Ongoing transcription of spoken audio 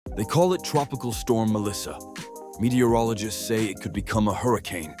They call it Tropical Storm Melissa. Meteorologists say it could become a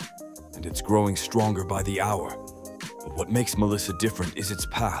hurricane, and it's growing stronger by the hour. But what makes Melissa different is its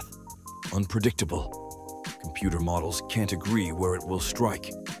path. Unpredictable. Computer models can't agree where it will strike.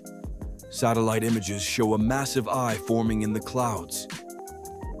 Satellite images show a massive eye forming in the clouds.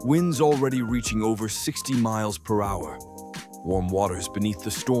 Winds already reaching over 60 miles per hour. Warm waters beneath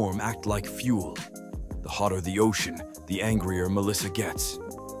the storm act like fuel. The hotter the ocean, the angrier Melissa gets.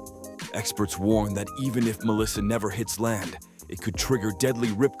 Experts warn that even if Melissa never hits land, it could trigger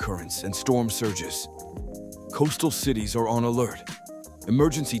deadly rip currents and storm surges. Coastal cities are on alert.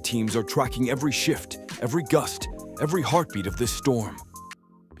 Emergency teams are tracking every shift, every gust, every heartbeat of this storm.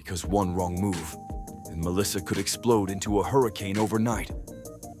 Because one wrong move, and Melissa could explode into a hurricane overnight.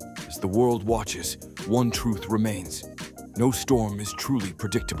 As the world watches, one truth remains. No storm is truly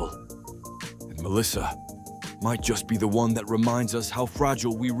predictable. And Melissa might just be the one that reminds us how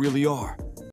fragile we really are.